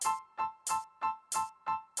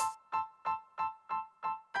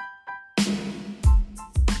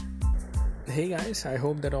Hey guys, I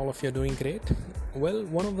hope that all of you are doing great. Well,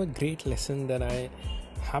 one of the great lessons that I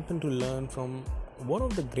happened to learn from one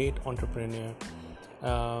of the great entrepreneur,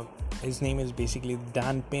 his name is basically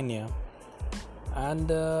Dan Pena,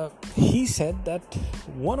 and he said that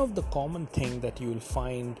one of the common thing that you will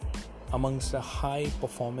find amongst a high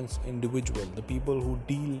performance individual, the people who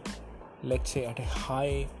deal, let's say, at a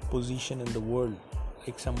high position in the world,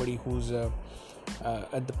 like somebody who's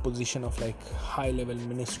at the position of like high level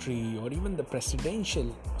ministry or even the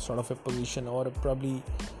presidential sort of a position, or probably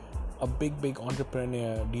a big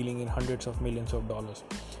entrepreneur dealing in hundreds of millions of dollars.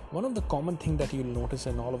 One of the common thing that you'll notice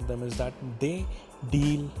in all of them is that they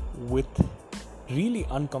deal with really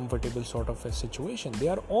uncomfortable sort of a situation. They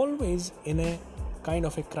are always in a kind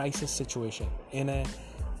of a crisis situation, in a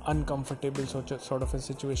uncomfortable sort of a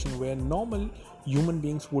situation where normal human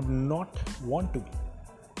beings would not want to be.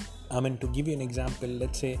 To give you an example,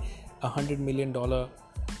 let's say $100 million,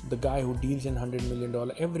 the guy who deals in $100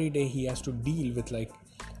 million, every day he has to deal with like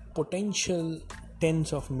potential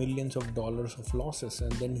tens of millions of dollars of losses,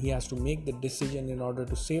 and then he has to make the decision in order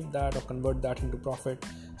to save that or convert that into profit.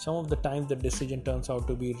 Some of the time the decision turns out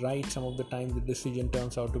to be right, some of the time the decision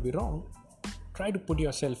turns out to be wrong. Try to put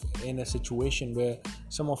yourself in a situation where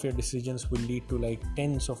some of your decisions will lead to like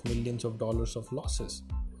tens of millions of dollars of losses.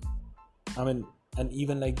 And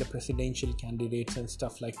even like the presidential candidates and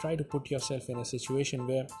stuff, like try to put yourself in a situation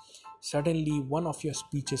where suddenly one of your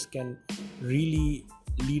speeches can really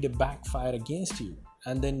lead a backfire against you,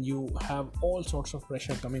 and then you have all sorts of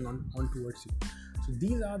pressure coming on towards you. So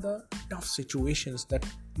these are the tough situations that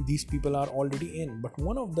these people are already in. But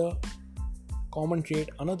another common trait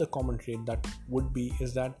that would be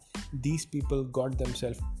is that these people got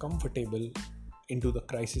themselves comfortable into the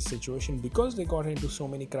crisis situation. Because they got into so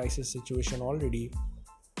many crisis situation already,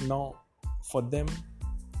 now for them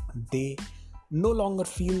they no longer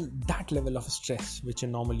feel that level of stress which a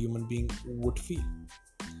normal human being would feel.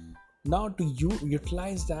 Now to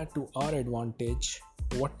utilize that to our advantage,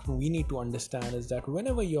 what we need to understand is that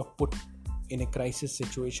whenever you're put in a crisis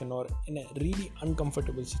situation or in a really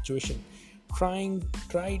uncomfortable situation,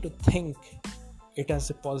 try to think it as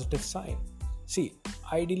a positive sign. See,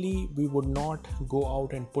 ideally, we would not go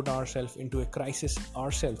out and put ourselves into a crisis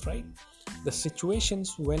ourselves, right? The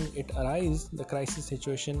situations when it arises, the crisis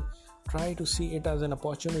situation, try to see it as an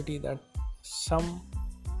opportunity that some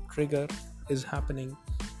trigger is happening,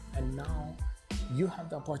 and now you have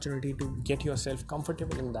the opportunity to get yourself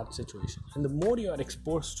comfortable in that situation. And the more you are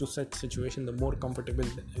exposed to such situation, the more comfortable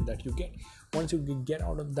that you get. Once you get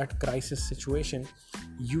out of that crisis situation,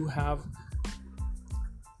 you have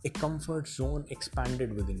a comfort zone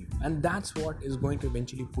expanded within you, and that's what is going to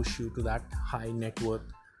eventually push you to that high net worth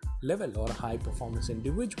level or high performance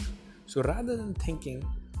individual. So rather than thinking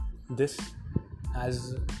this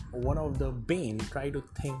as one of the bane, try to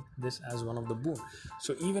think this as one of the boon.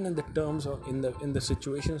 So even in the terms of in the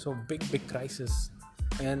situations of big crisis,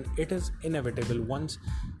 and it is inevitable, once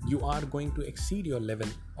you are going to exceed your level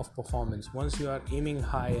of performance, once you are aiming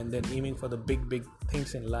high and then aiming for the big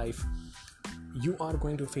things in life, you are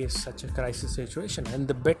going to face such a crisis situation. And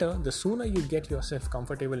the sooner you get yourself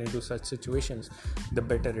comfortable into such situations, the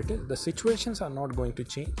better it is. The situations are not going to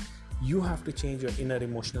change. You have to change your inner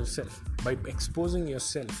emotional self by exposing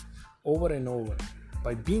yourself over and over,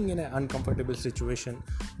 by being in an uncomfortable situation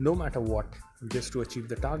no matter what, just to achieve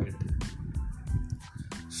the target.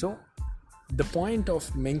 So the point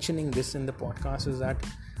of mentioning this in the podcast is that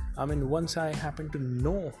once I happen to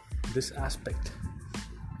know this aspect,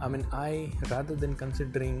 I, rather than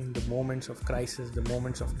considering the moments of crisis, the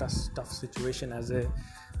moments of tough situation as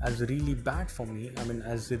really bad for me,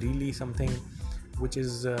 as really something which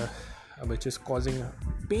is causing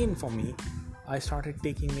pain for me, I started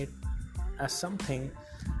taking it as something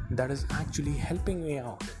that is actually helping me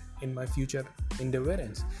out in my future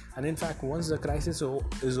endeavors. And in fact, once the crisis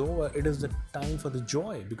is over, it is the time for the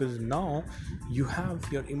joy, because now you have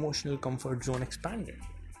your emotional comfort zone expanded.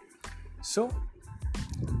 So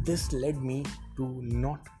this led me to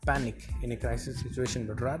not panic in a crisis situation,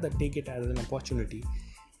 but rather take it as an opportunity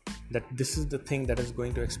that this is the thing that is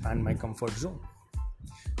going to expand my comfort zone.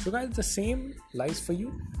 So guys, the same lies for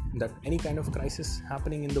you, that any kind of crisis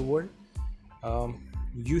happening in the world,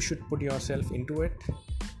 you should put yourself into it.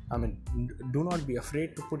 Do not be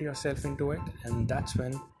afraid to put yourself into it, and that's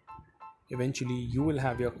when eventually you will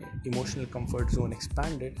have your emotional comfort zone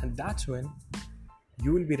expanded, and that's when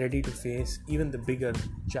you will be ready to face even the bigger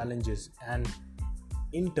challenges and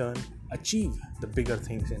in turn achieve the bigger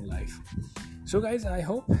things in life. So guys, I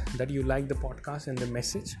hope that you like the podcast and the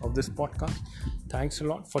message of this podcast. Thanks a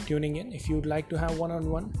lot for tuning in. If you'd like to have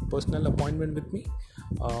one-on-one personal appointment with me,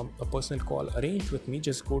 a personal call arranged with me,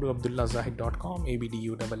 just go to abdullahzahid.com,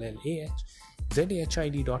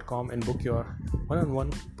 abdullahzahid.com, and book your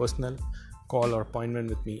one-on-one personal call or appointment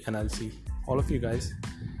with me, and I'll see all of you guys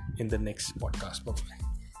in the next podcast. Bye-bye.